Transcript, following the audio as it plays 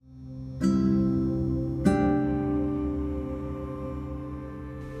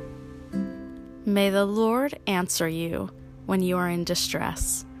May the Lord answer you when you are in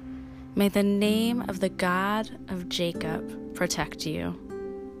distress. May the name of the God of Jacob protect you.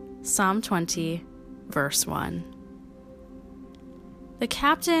 Psalm 20, verse 1. The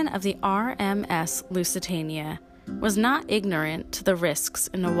captain of the RMS Lusitania was not ignorant to the risks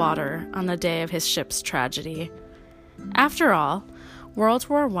in the water on the day of his ship's tragedy. After all, World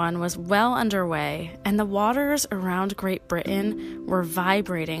War I was well underway, and the waters around Great Britain were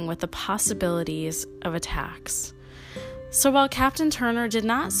vibrating with the possibilities of attacks. So while Captain Turner did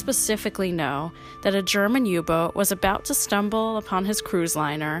not specifically know that a German U-boat was about to stumble upon his cruise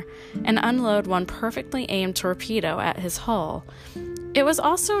liner and unload one perfectly aimed torpedo at his hull, it was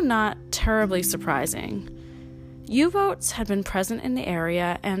also not terribly surprising. U-boats had been present in the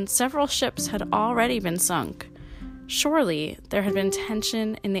area, and several ships had already been sunk. Surely there had been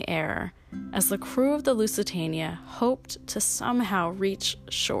tension in the air as the crew of the Lusitania hoped to somehow reach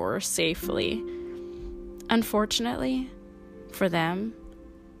shore safely. Unfortunately, for them,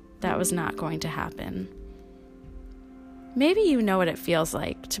 that was not going to happen. Maybe you know what it feels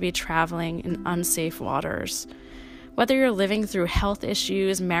like to be traveling in unsafe waters. Whether you're living through health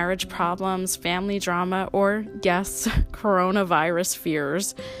issues, marriage problems, family drama, or, yes, coronavirus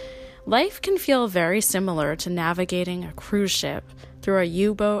fears, life can feel very similar to navigating a cruise ship through a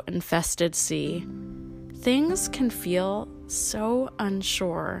U-boat infested sea. Things can feel so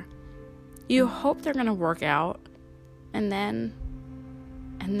unsure. You hope they're going to work out, and then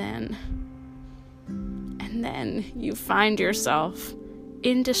you find yourself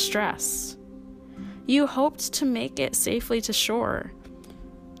in distress. You hoped to make it safely to shore,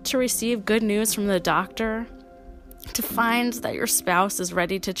 to receive good news from the doctor, to find that your spouse is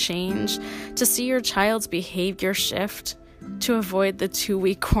ready to change, to see your child's behavior shift, to avoid the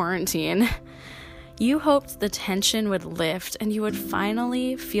 2-week quarantine. You hoped the tension would lift and you would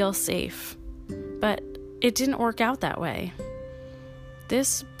finally feel safe. But it didn't work out that way.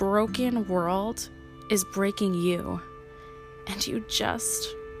 This broken world is breaking you, and you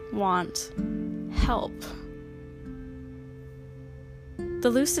just want help. The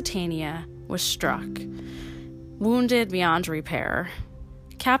Lusitania was struck, wounded beyond repair.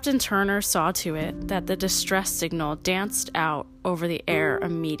 Captain Turner saw to it that the distress signal danced out over the air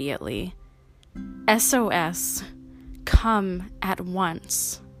immediately. SOS, come at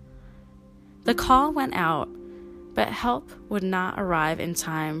once. The call went out, but help would not arrive in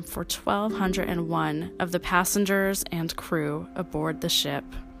time for 1,201 of the passengers and crew aboard the ship.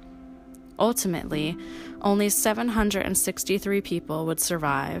 Ultimately, only 763 people would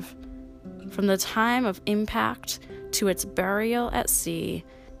survive. From the time of impact to its burial at sea,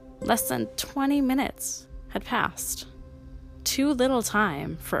 less than 20 minutes had passed. Too little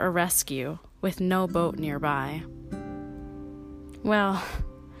time for a rescue with no boat nearby. Well,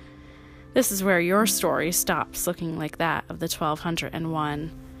 this is where your story stops looking like that of the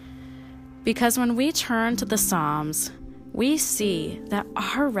 1,201. Because when we turn to the Psalms, we see that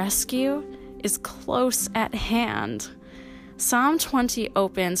our rescue is close at hand. Psalm 20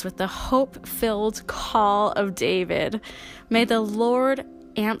 opens with the hope-filled call of David. May the Lord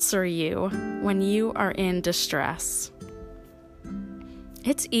answer you when you are in distress.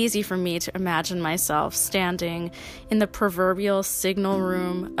 It's easy for me to imagine myself standing in the proverbial signal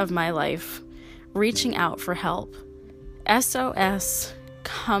room of my life, reaching out for help. SOS,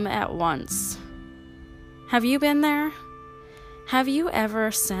 come at once. Have you been there? Have you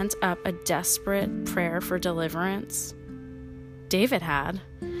ever sent up a desperate prayer for deliverance? David had,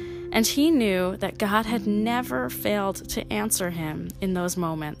 and he knew that God had never failed to answer him in those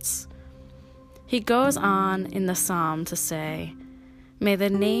moments. He goes on in the psalm to say, may the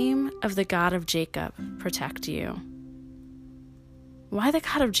name of the God of Jacob protect you. Why the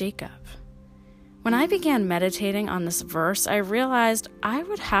God of Jacob? When I began meditating on this verse, I realized I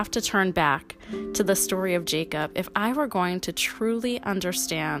would have to turn back to the story of Jacob if I were going to truly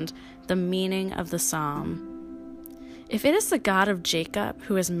understand the meaning of the psalm. If it is the God of Jacob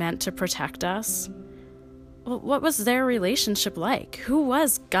who is meant to protect us, well, what was their relationship like? Who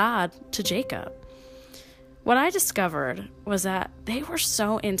was God to Jacob? What I discovered was that they were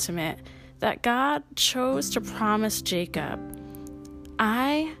so intimate that God chose to promise Jacob,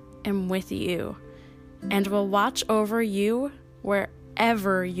 I am with you and will watch over you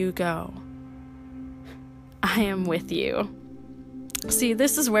wherever you go. I am with you. See,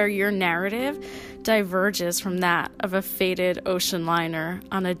 this is where your narrative diverges from that of a fated ocean liner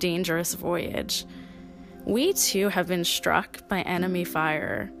on a dangerous voyage. We too have been struck by enemy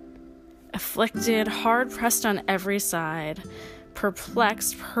fire, afflicted, hard-pressed on every side,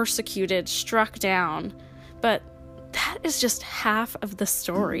 perplexed, persecuted, struck down. But that is just half of the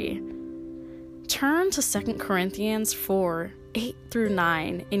story. Turn to 2 Corinthians 4, 8 through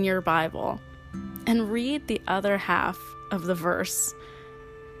 9 in your Bible and read the other half of the verse.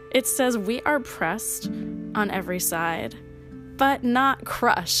 It says, "We are pressed on every side, but not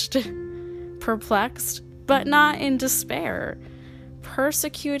crushed, perplexed, but not in despair,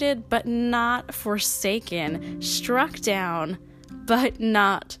 persecuted, but not forsaken, struck down, but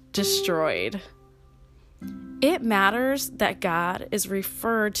not destroyed." It matters that God is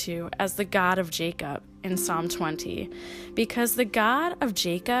referred to as the God of Jacob in Psalm 20, because the God of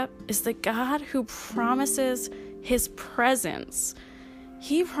Jacob is the God who promises his presence.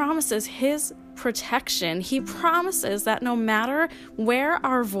 He promises his protection. He promises that no matter where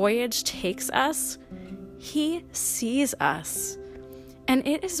our voyage takes us, he sees us. And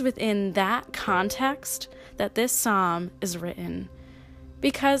it is within that context that this psalm is written,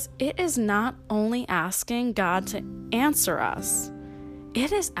 because it is not only asking God to answer us,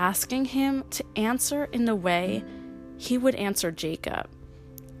 it is asking him to answer in the way he would answer Jacob,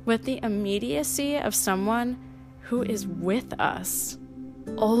 with the immediacy of someone who is with us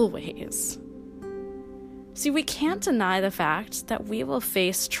always. See, we can't deny the fact that we will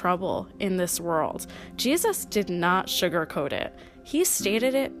face trouble in this world. Jesus did not sugarcoat it. He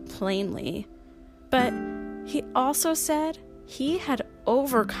stated it plainly. But he also said he had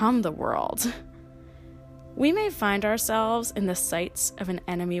overcome the world. We may find ourselves in the sights of an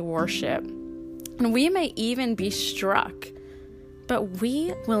enemy warship, and we may even be struck, but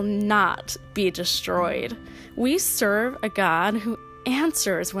we will not be destroyed. We serve a God who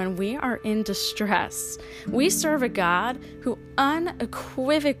answers when we are in distress. We serve a God who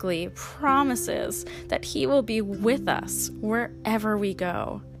unequivocally promises that he will be with us wherever we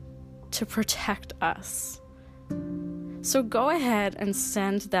go to protect us. So go ahead and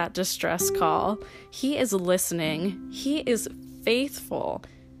send that distress call. He is listening. He is faithful,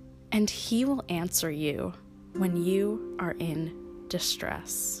 and he will answer you when you are in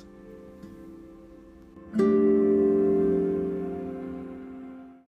distress.